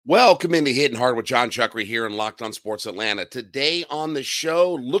Welcome into Hittin Hard with John Chuckery here in Locked On Sports Atlanta. Today on the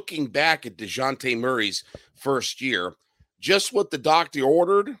show, looking back at DeJounte Murray's first year, just what the doctor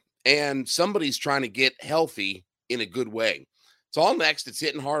ordered, and somebody's trying to get healthy in a good way. It's all next. It's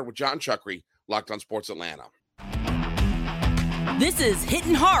Hittin Hard with John Chuckery, Locked On Sports Atlanta. This is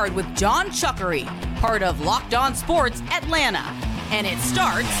Hittin Hard with John Chuckery, part of Locked On Sports Atlanta, and it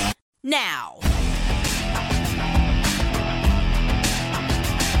starts now.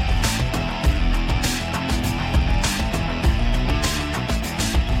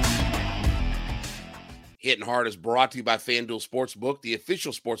 Hittin Hard is brought to you by FanDuel Sportsbook, the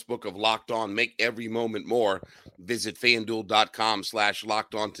official sportsbook of Locked On. Make every moment more. Visit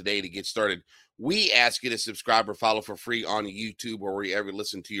FanDuel.com/LockedOn today to get started. We ask you to subscribe or follow for free on YouTube or wherever you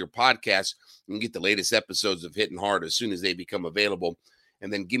listen to your podcasts and get the latest episodes of Hittin Hard as soon as they become available.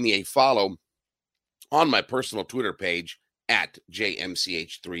 And then give me a follow on my personal Twitter page at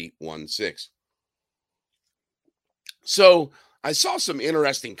JMCH316. So, I saw some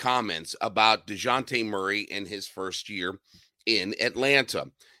interesting comments about DeJounte Murray in his first year in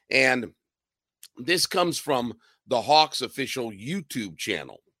Atlanta. And this comes from the Hawks official YouTube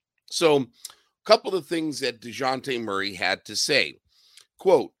channel. So, a couple of things that DeJounte Murray had to say.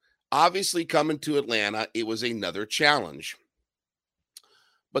 Quote, obviously coming to Atlanta, it was another challenge.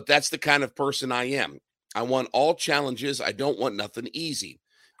 But that's the kind of person I am. I want all challenges. I don't want nothing easy.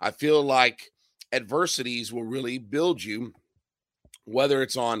 I feel like adversities will really build you, whether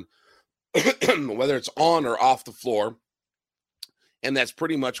it's on or off the floor. And that's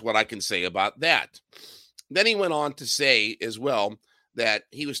pretty much what I can say about that. Then he went on to say as well that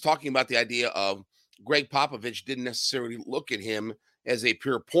he was talking about the idea of Greg Popovich didn't necessarily look at him as a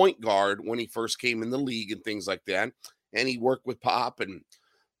pure point guard when he first came in the league and things like that. And he worked with Pop and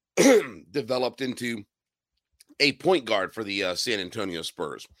developed into a point guard for the San Antonio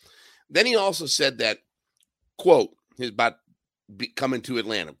Spurs. Then he also said that, quote, about coming to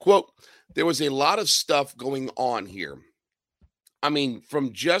Atlanta. Quote, there was a lot of stuff going on here. I mean,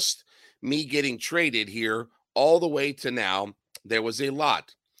 from just me getting traded here all the way to now, there was a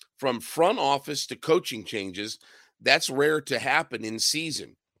lot. From front office to coaching changes, that's rare to happen in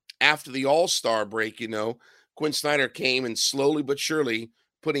season. After the All-Star break, Quinn Snyder came and slowly but surely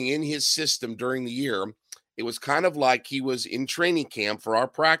putting in his system during the year. It was kind of like he was in training camp for our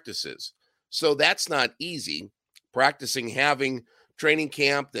practices. So that's not easy. Practicing, having training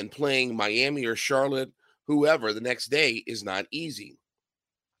camp, then playing Miami or Charlotte, whoever, the next day is not easy.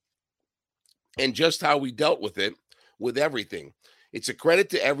 And just how we dealt with it, with everything. It's a credit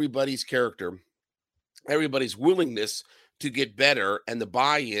to everybody's character, everybody's willingness to get better, and the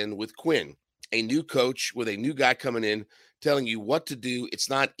buy-in with Quinn, a new coach with a new guy coming in, telling you what to do. It's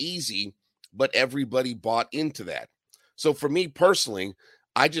not easy, but everybody bought into that. So for me personally,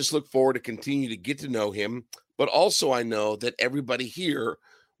 I just look forward to continue to get to know him. But also I know that everybody here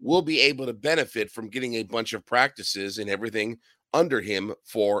will be able to benefit from getting a bunch of practices and everything under him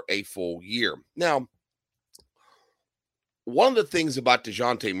for a full year. Now, one of the things about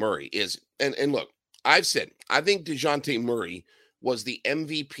DeJounte Murray is, and look, I've said, I think DeJounte Murray was the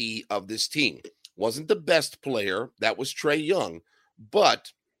MVP of this team. Wasn't the best player. That was Trae Young.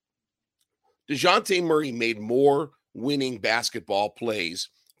 But DeJounte Murray made more winning basketball plays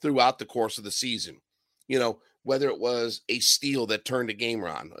throughout the course of the season. Whether it was a steal that turned a game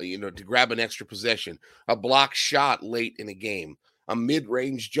around, to grab an extra possession, a block shot late in a game, a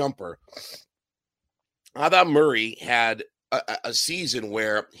mid-range jumper. I thought Murray had a season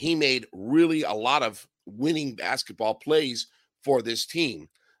where he made really a lot of winning basketball plays for this team.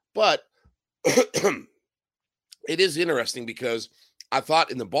 But it is interesting because I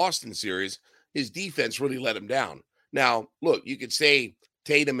thought in the Boston series, his defense really let him down. Now, look, you could say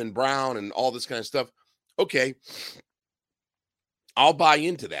Tatum and Brown and all this kind of stuff. Okay, I'll buy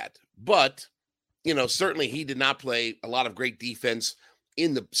into that. But, certainly he did not play a lot of great defense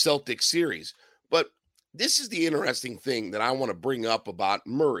in the Celtics series. But this is the interesting thing that I want to bring up about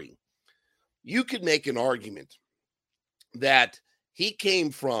Murray. You could make an argument that he came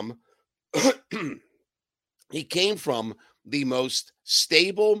from the most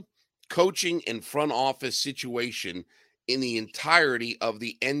stable coaching and front office situation in the entirety of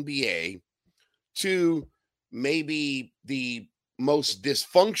the NBA to maybe the most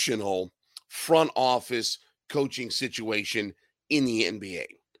dysfunctional front office coaching situation in the NBA.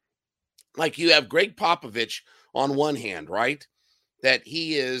 Like you have Greg Popovich on one hand, right? That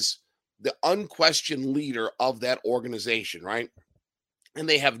he is the unquestioned leader of that organization, right? And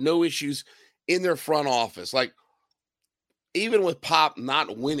they have no issues in their front office. Like even with Pop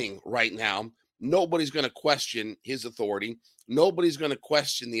not winning right now, nobody's going to question his authority. Nobody's going to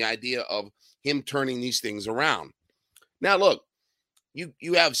question the idea of him turning these things around. Now, look,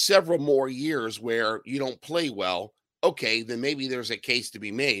 you have several more years where you don't play well. Okay, then maybe there's a case to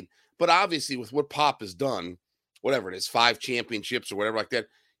be made. But obviously, with what Pop has done, whatever it is, 5 championships or whatever like that,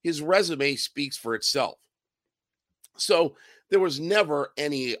 his resume speaks for itself. So there was never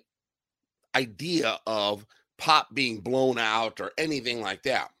any idea of Pop being blown out or anything like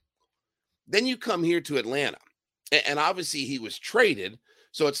that. Then you come here to Atlanta, and obviously he was traded.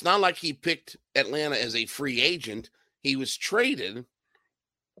 So it's not like he picked Atlanta as a free agent. He was traded,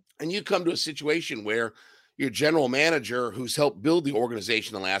 and you come to a situation where your general manager, who's helped build the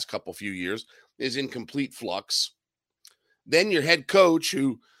organization the last few years, is in complete flux. Then your head coach,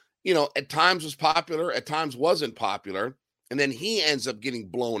 who, at times was popular, at times wasn't popular, and then he ends up getting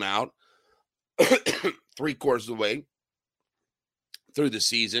blown out 3/4 of the way through the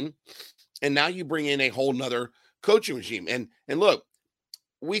season. And now you bring in a whole nother coaching regime. And look,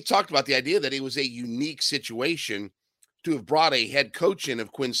 we talked about the idea that it was a unique situation to have brought a head coach in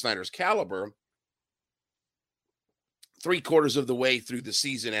of Quinn Snyder's caliber 3/4 of the way through the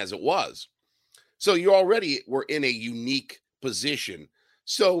season as it was. So you already were in a unique position.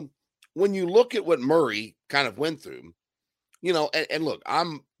 So when you look at what Murray kind of went through, and look,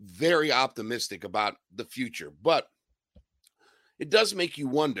 I'm very optimistic about the future, but it does make you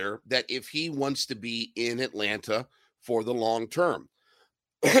wonder that if he wants to be in Atlanta for the long term.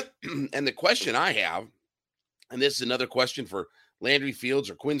 And the question I have, and this is another question for Landry Fields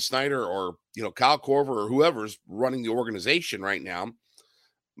or Quinn Snyder or, Kyle Korver or whoever's running the organization right now,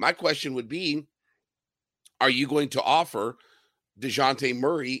 my question would be, are you going to offer DeJounte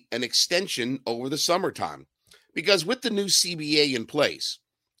Murray an extension over the summertime? Because with the new CBA in place,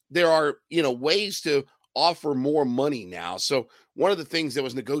 there are, ways to offer more money now. So one of the things that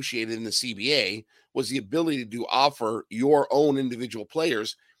was negotiated in the CBA was the ability to offer your own individual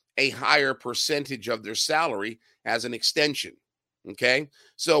players a higher percentage of their salary as an extension. Okay.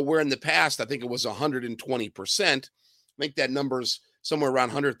 So where in the past, I think it was 120%, I think that number's somewhere around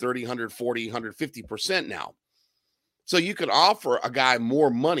 130, 140, 150% now. So you could offer a guy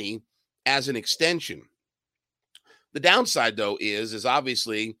more money as an extension. The downside, though, is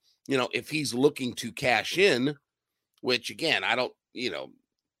obviously, if he's looking to cash in, which again, I don't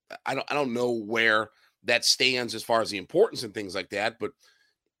know where that stands as far as the importance and things like that. But,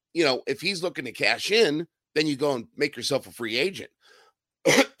 if he's looking to cash in, then you go and make yourself a free agent.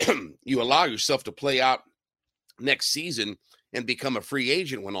 You allow yourself to play out next season and become a free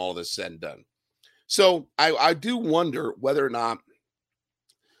agent when all of this is said and done. So I do wonder whether or not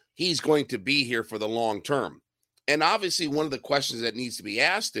he's going to be here for the long term. And obviously, one of the questions that needs to be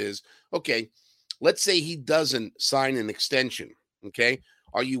asked is, okay, let's say he doesn't sign an extension. Okay.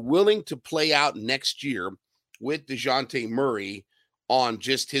 Are you willing to play out next year with DeJounte Murray on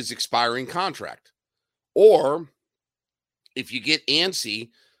just his expiring contract? Or if you get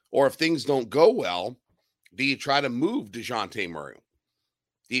antsy or if things don't go well, do you try to move DeJounte Murray?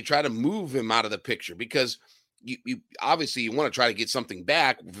 Do you try to move him out of the picture? Because you obviously you want to try to get something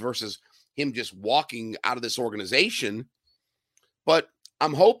back versus him just walking out of this organization. But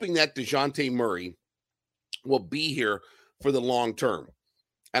I'm hoping that DeJounte Murray will be here for the long term.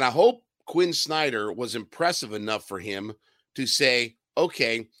 And I hope Quinn Snyder was impressive enough for him to say,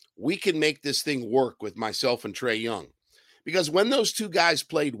 okay, we can make this thing work with myself and Trae Young. Because when those two guys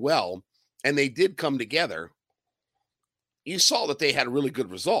played well and they did come together, you saw that they had really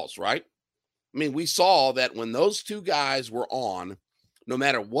good results, right? I mean, we saw that when those two guys were on, no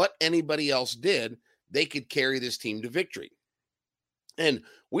matter what anybody else did, they could carry this team to victory. And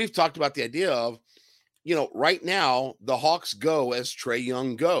we've talked about the idea of, right now, the Hawks go as Trae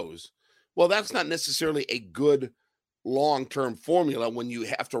Young goes. Well, that's not necessarily a good long-term formula when you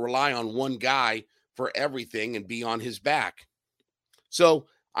have to rely on one guy for everything and be on his back. So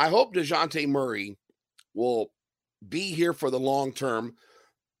I hope DeJounte Murray will be here for the long term,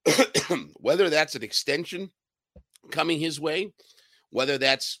 whether that's an extension coming his way, whether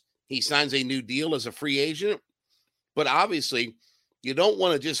that's he signs a new deal as a free agent. But obviously, you don't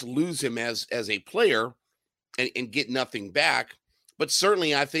want to just lose him as a player and get nothing back. But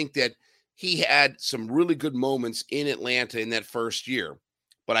certainly, I think that he had some really good moments in Atlanta in that first year.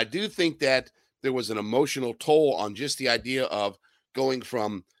 But I do think that there was an emotional toll on just the idea of going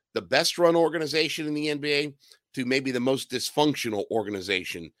from the best run organization in the NBA to maybe the most dysfunctional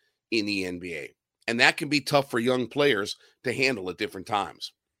organization in the NBA. And that can be tough for young players to handle at different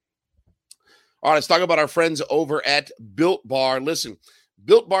times. All right, let's talk about our friends over at Built Bar. Listen,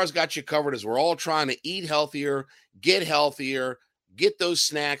 Built Bar's got you covered as we're all trying to eat healthier, get those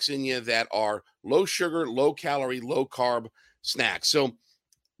snacks in you that are low sugar, low calorie, low carb, snacks. So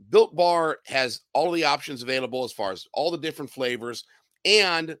Built Bar has all the options available as far as all the different flavors.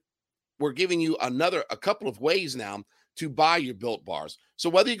 And we're giving you a couple of ways now to buy your Built Bars. So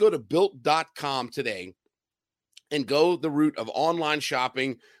whether you go to built.com today and go the route of online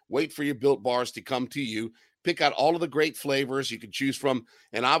shopping, wait for your Built Bars to come to you, pick out all of the great flavors you can choose from.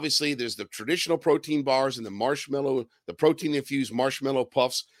 And obviously there's the traditional protein bars and the protein infused marshmallow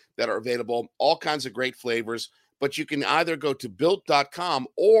puffs that are available, all kinds of great flavors. But you can either go to built.com,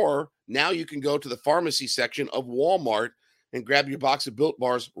 or now you can go to the pharmacy section of Walmart and grab your box of Built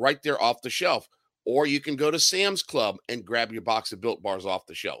Bars right there off the shelf. Or you can go to Sam's Club and grab your box of Built Bars off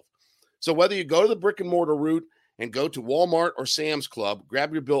the shelf. So whether you go to the brick and mortar route and go to Walmart or Sam's Club,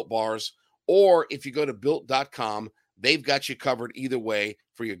 grab your Built Bars, or if you go to built.com, they've got you covered either way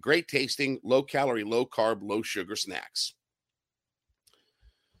for your great tasting, low calorie, low carb, low sugar snacks.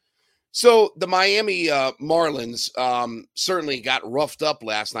 So the Miami Marlins certainly got roughed up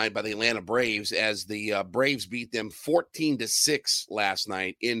last night by the Atlanta Braves as the Braves beat them 14-6 last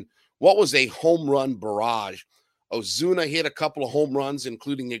night in what was a home run barrage. Ozuna hit a couple of home runs,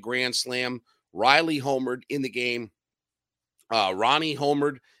 including a grand slam. Riley homered in the game. Ronnie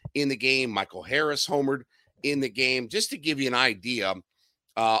homered in the game. Michael Harris homered in the game. Just to give you an idea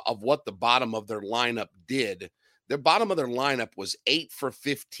of what the bottom of their lineup did. Their bottom of their lineup was 8 for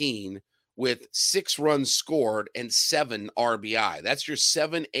 15 with 6 runs scored and 7 RBI. That's your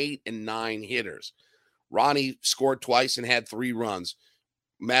 7, 8, and 9 hitters. Ronnie scored twice and had 3 runs.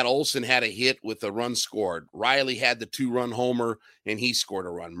 Matt Olson had a hit with a run scored. Riley had the 2-run homer, and he scored a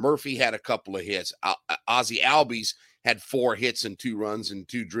run. Murphy had a couple of hits. Ozzie Albies had 4 hits and 2 runs and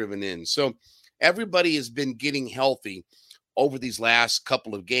 2 driven in. So everybody has been getting healthy over these last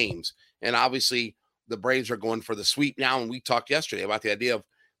couple of games. And obviously, the Braves are going for the sweep now, and we talked yesterday about the idea of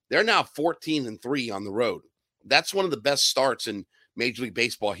they're now 14-3 on the road. That's one of the best starts in Major League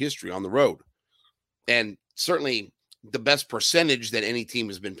Baseball history on the road, and certainly the best percentage that any team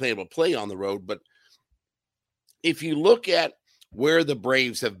has been able to play on the road. But if you look at where the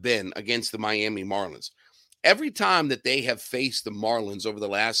Braves have been against the Miami Marlins, every time that they have faced the Marlins over the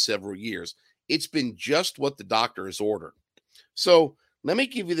last several years, it's been just what the doctor has ordered. So let me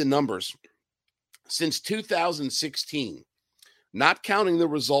give you the numbers. Since 2016, not counting the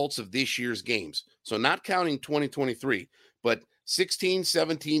results of this year's games, so not counting 2023, but 16,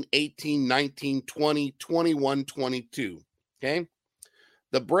 17, 18, 19, 20, 21, 22, okay?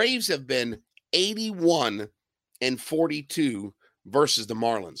 The Braves have been 81-42 versus the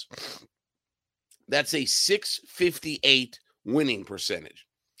Marlins. That's a .658 winning percentage.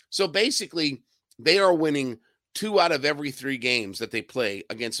 So basically, they are winning 2 out of every 3 games that they play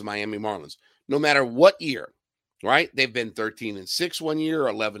against the Miami Marlins. No matter what year, right? They've been 13-6 one year,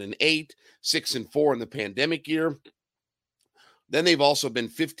 11-8, 6-4 in the pandemic year. Then they've also been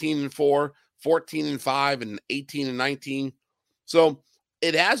 15-4, 14-5, and 18-19. So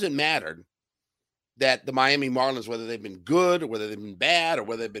it hasn't mattered that the Miami Marlins, whether they've been good or whether they've been bad or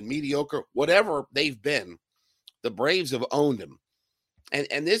whether they've been mediocre, whatever they've been, the Braves have owned them.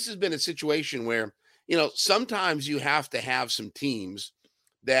 And this has been a situation where, sometimes you have to have some teams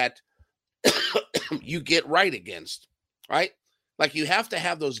that you get right against, right? Like you have to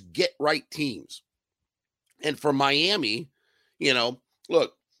have those get right teams. And for Miami,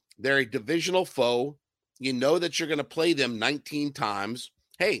 look, they're a divisional foe. You know that you're going to play them 19 times.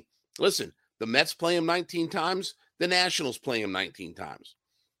 Hey, listen, the Mets play them 19 times. The Nationals play them 19 times.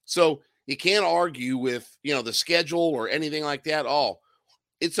 So you can't argue with, the schedule or anything like that.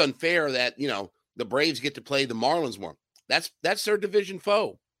 It's unfair that, the Braves get to play the Marlins more. That's their division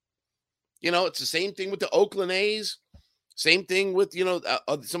foe. It's the same thing with the Oakland A's. Same thing with,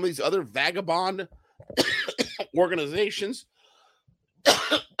 some of these other vagabond organizations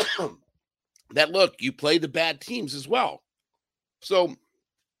that, look, you play the bad teams as well. So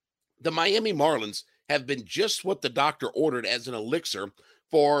the Miami Marlins have been just what the doctor ordered as an elixir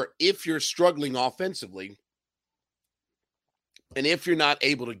for if you're struggling offensively and if you're not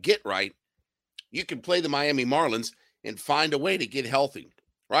able to get right, you can play the Miami Marlins and find a way to get healthy,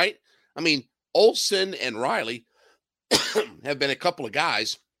 right? I mean, Olson and Riley have been a couple of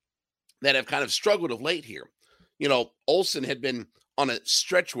guys that have kind of struggled of late here. Olson had been on a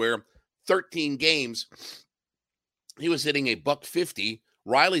stretch where 13 games, he was hitting a .150.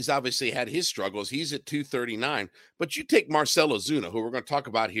 Riley's obviously had his struggles. He's at 239. But you take Marcell Ozuna, who we're going to talk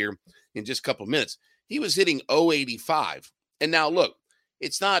about here in just a couple of minutes. He was hitting .085. And now, look,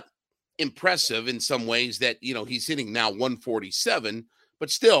 it's not impressive in some ways that, he's hitting now 147. But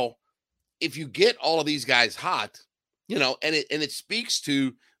still, if you get all of these guys hot, and it speaks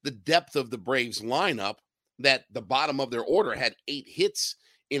to the depth of the Braves lineup, that the bottom of their order had 8 hits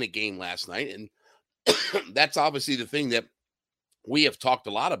in a game last night. And that's obviously the thing that we have talked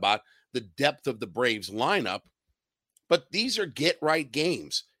a lot about, the depth of the Braves lineup. But these are get-right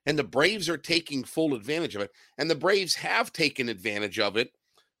games, and the Braves are taking full advantage of it. And the Braves have taken advantage of it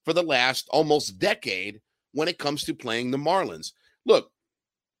for the last almost decade when it comes to playing the Marlins. Look,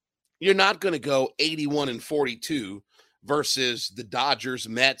 you're not going to go 81-42 versus the Dodgers,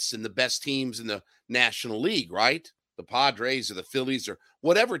 Mets, and the best teams in the National League, right? The Padres or the Phillies or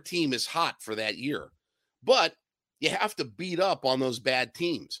whatever team is hot for that year. But you have to beat up on those bad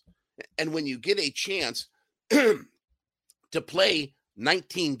teams. And when you get a chance to play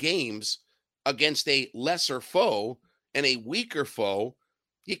 19 games against a lesser foe and a weaker foe,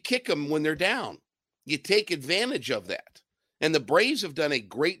 you kick them when they're down. You take advantage of that. And the Braves have done a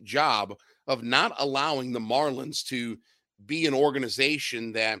great job of not allowing the Marlins to be an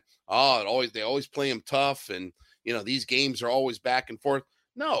organization that, they always play them tough and, these games are always back and forth.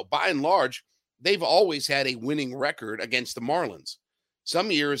 No, by and large, they've always had a winning record against the Marlins.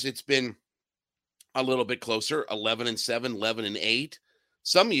 Some years it's been a little bit closer, 11-7, 11-8.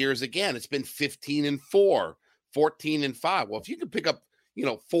 Some years, again, it's been 15-4, 14-5. Well, if you can pick up,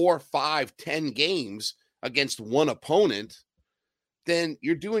 4, 5, 10 games against one opponent, then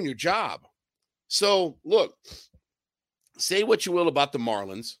you're doing your job. So, look, say what you will about the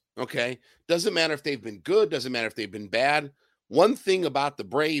Marlins, okay? Doesn't matter if they've been good, doesn't matter if they've been bad. One thing about the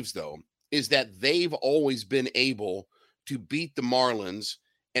Braves, though, is that they've always been able to beat the Marlins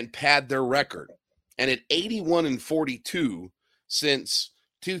and pad their record. And at 81-42 since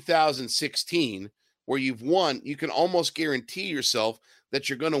 2016, where you've won, you can almost guarantee yourself that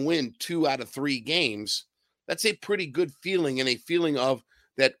you're going to win 2 out of 3 games. That's a pretty good feeling, and a feeling of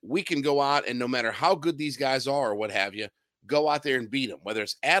that we can go out and no matter how good these guys are or what have you, go out there and beat them. Whether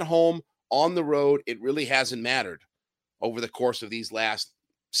it's at home, on the road, it really hasn't mattered over the course of these last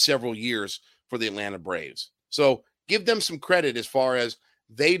several years for the Atlanta Braves. So give them some credit as far as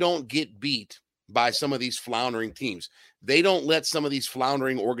they don't get beat by some of these floundering teams. They don't let some of these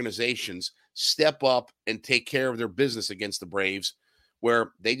floundering organizations step up and take care of their business against the Braves,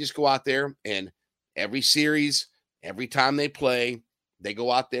 where they just go out there and every series, every time they play, they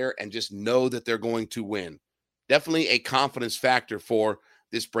go out there and just know that they're going to win. Definitely a confidence factor for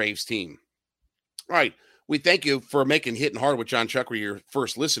this Braves team. All right. We thank you for making Hittin' Hard with John Chuckery your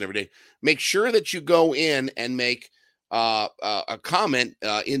first listen every day. Make sure that you go in and make a comment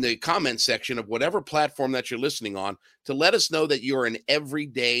in the comment section of whatever platform that you're listening on to let us know that you're an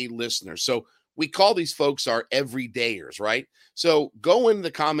everyday listener. So we call these folks our everydayers, right? So go into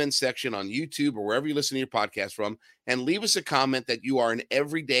the comment section on YouTube or wherever you listen to your podcast from and leave us a comment that you are an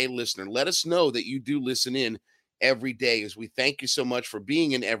everyday listener. Let us know that you do listen in every day, as we thank you so much for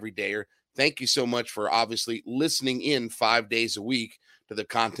being an everydayer. Thank you so much for obviously listening in 5 days a week to the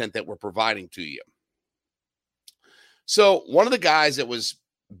content that we're providing to you. So one of the guys that was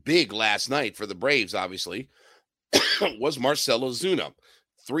big last night for the Braves, obviously, was Marcell Ozuna.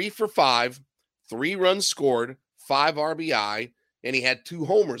 3 for 5, 3 runs scored, 5 RBI, and he had 2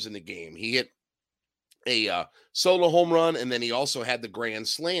 homers in the game. He hit a solo home run, and then he also had the grand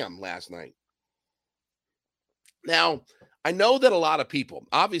slam last night. Now, I know that a lot of people,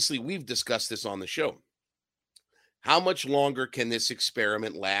 obviously we've discussed this on the show. How much longer can this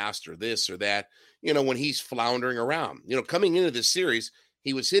experiment last, or this or that, when he's floundering around? Coming into this series,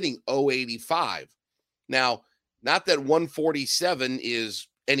 he was hitting 085. Now, not that 147 is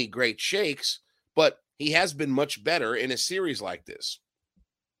any great shakes, but he has been much better in a series like this.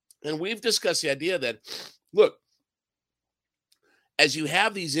 And we've discussed the idea that, look, as you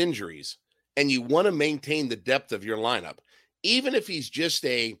have these injuries and you want to maintain the depth of your lineup, even if he's just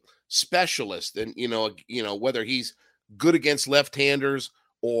a specialist and, whether he's good against left-handers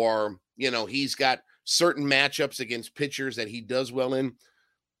or, he's got certain matchups against pitchers that he does well in,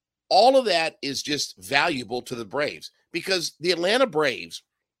 all of that is just valuable to the Braves, because the Atlanta Braves,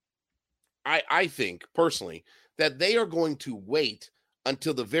 I think personally that they are going to wait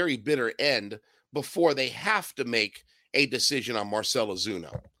until the very bitter end before they have to make a decision on Marcell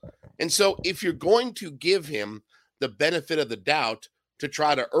Ozuna. And so if you're going to give him the benefit of the doubt to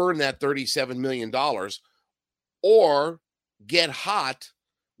try to earn that $37 million or get hot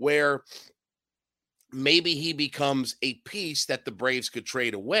where maybe he becomes a piece that the Braves could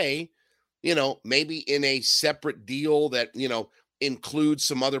trade away, maybe in a separate deal that, includes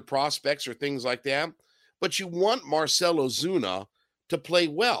some other prospects or things like that. But you want Marcell Ozuna to play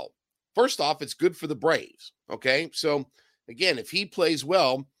well. First off, it's good for the Braves, okay? So, again, if he plays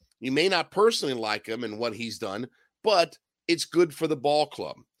well, you may not personally like him and what he's done, but it's good for the ball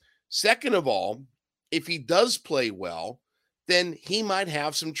club. Second of all, if he does play well, then he might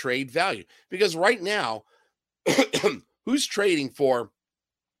have some trade value. Because right now, who's trading for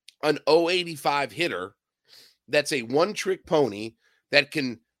an 085 hitter that's a one-trick pony that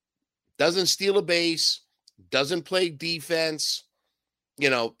doesn't steal a base, doesn't play defense,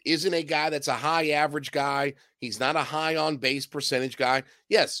 isn't a guy that's a high average guy. He's not a high on base percentage guy.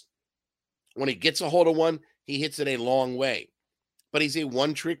 Yes, when he gets a hold of one, he hits it a long way. But he's a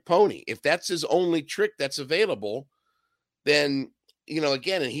one-trick pony. If that's his only trick that's available, then,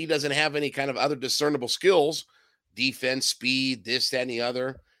 again, and he doesn't have any kind of other discernible skills, defense, speed, this, that, and the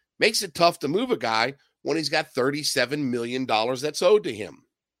other, makes it tough to move a guy when he's got $37 million that's owed to him.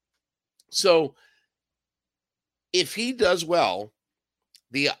 So if he does well,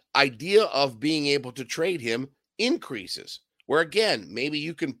 the idea of being able to trade him increases, where again, maybe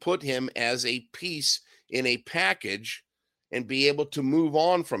you can put him as a piece in a package and be able to move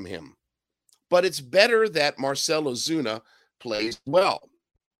on from him. But it's better that Marcell Ozuna plays well.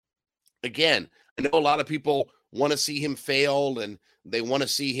 Again, I know a lot of people want to see him fail and they want to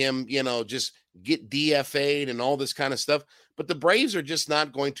see him, just get DFA'd and all this kind of stuff. But the Braves are just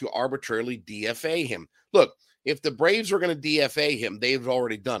not going to arbitrarily DFA him. Look, if the Braves were going to DFA him, they've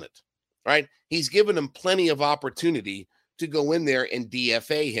already done it, right? He's given them plenty of opportunity to go in there and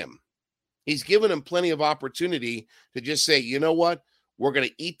DFA him. He's given them plenty of opportunity to just say, you know what? We're going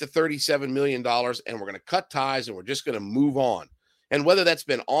to eat the $37 million and we're going to cut ties and we're just going to move on. And whether that's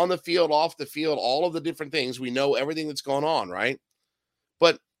been on the field, off the field, all of the different things, we know everything that's gone on, right?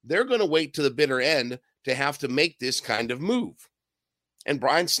 But they're going to wait to the bitter end to have to make this kind of move. And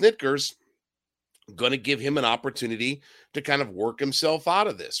Brian Snitker's going to give him an opportunity to kind of work himself out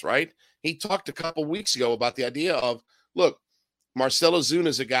of this, right? He talked a couple weeks ago about the idea of, look, Marcell Ozuna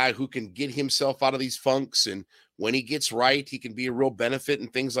is a guy who can get himself out of these funks, and when he gets right, he can be a real benefit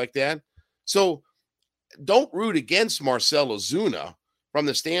and things like that. So don't root against Marcell Ozuna from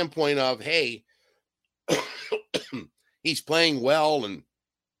the standpoint of, hey, he's playing well, and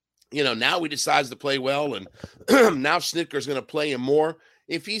now he decides to play well, and now Snitker's going to play him more.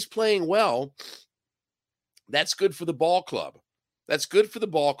 If he's playing well, that's good for the ball club. That's good for the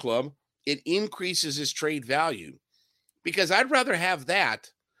ball club. It increases his trade value, because I'd rather have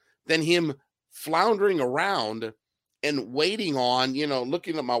that than him floundering around and waiting on,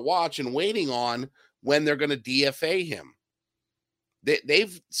 looking at my watch and waiting on when they're going to DFA him.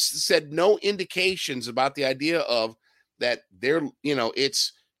 They've said no indications about the idea of that they're,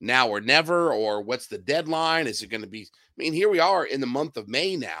 it's now or never, or what's the deadline? Is it going to be? I mean, here we are in the month of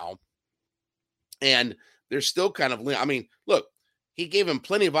May now, and they're still kind of, look, he gave him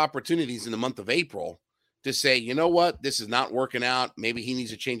plenty of opportunities in the month of April to say, you know what, this is not working out. Maybe he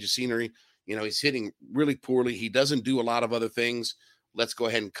needs a change of scenery. He's hitting really poorly. He doesn't do a lot of other things. Let's go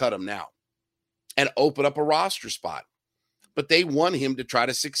ahead and cut him now and open up a roster spot. But they want him to try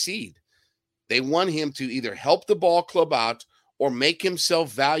to succeed. They want him to either help the ball club out or make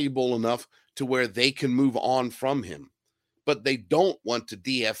himself valuable enough to where they can move on from him. But they don't want to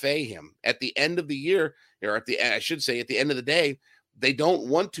DFA him. At the end of the year, or at the end of the day, they don't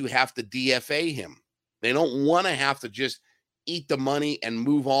want to have to DFA him. They don't want to have to just eat the money and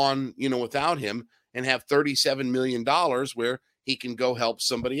move on, without him, and have $37 million where he can go help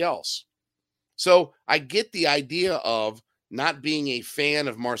somebody else. So I get the idea of not being a fan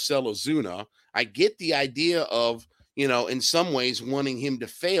of Marcell Ozuna. I get the idea of, in some ways wanting him to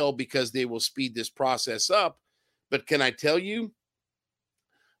fail because they will speed this process up. But can I tell you,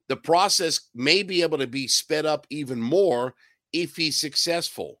 the process may be able to be sped up even more if he's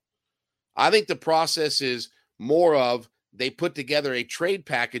successful. I think the process is more of they put together a trade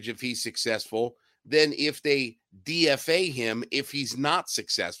package if he's successful than if they DFA him if he's not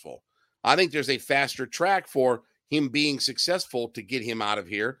successful. I think there's a faster track for him being successful to get him out of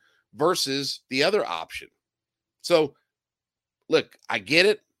here versus the other option. So, look, I get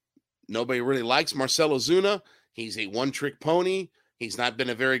it. Nobody really likes Marcell Ozuna. He's a one-trick pony. He's not been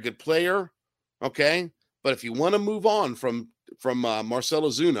a very good player, okay? But if you want to move on from Marcell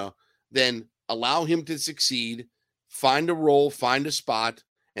Ozuna, then allow him to succeed, find a role, find a spot,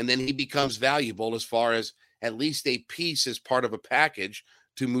 and then he becomes valuable as far as at least a piece as part of a package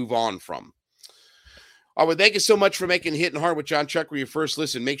to move on from. All right, thank you so much for making Hittin' Hard with John Chuckery your first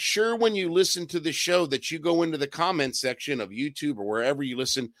listen. Make sure when you listen to the show that you go into the comment section of YouTube or wherever you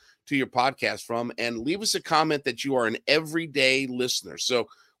listen to your podcast from and leave us a comment that you are an everyday listener. So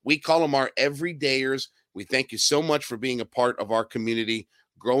we call them our everydayers. We thank you so much for being a part of our community,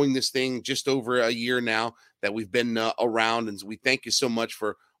 growing this thing just over a year now that we've been around. And we thank you so much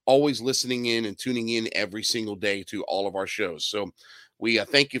for always listening in and tuning in every single day to all of our shows. So We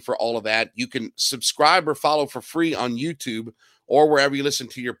thank you for all of that. You can subscribe or follow for free on YouTube or wherever you listen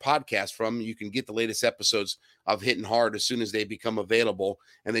to your podcast from. You can get the latest episodes of Hittin' Hard as soon as they become available.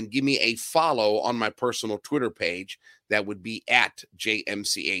 And then give me a follow on my personal Twitter page. That would be at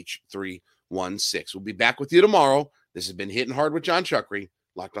JMCH316. We'll be back with you tomorrow. This has been Hittin' Hard with John Chuckery,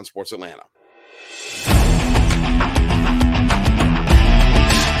 Locked on Sports Atlanta.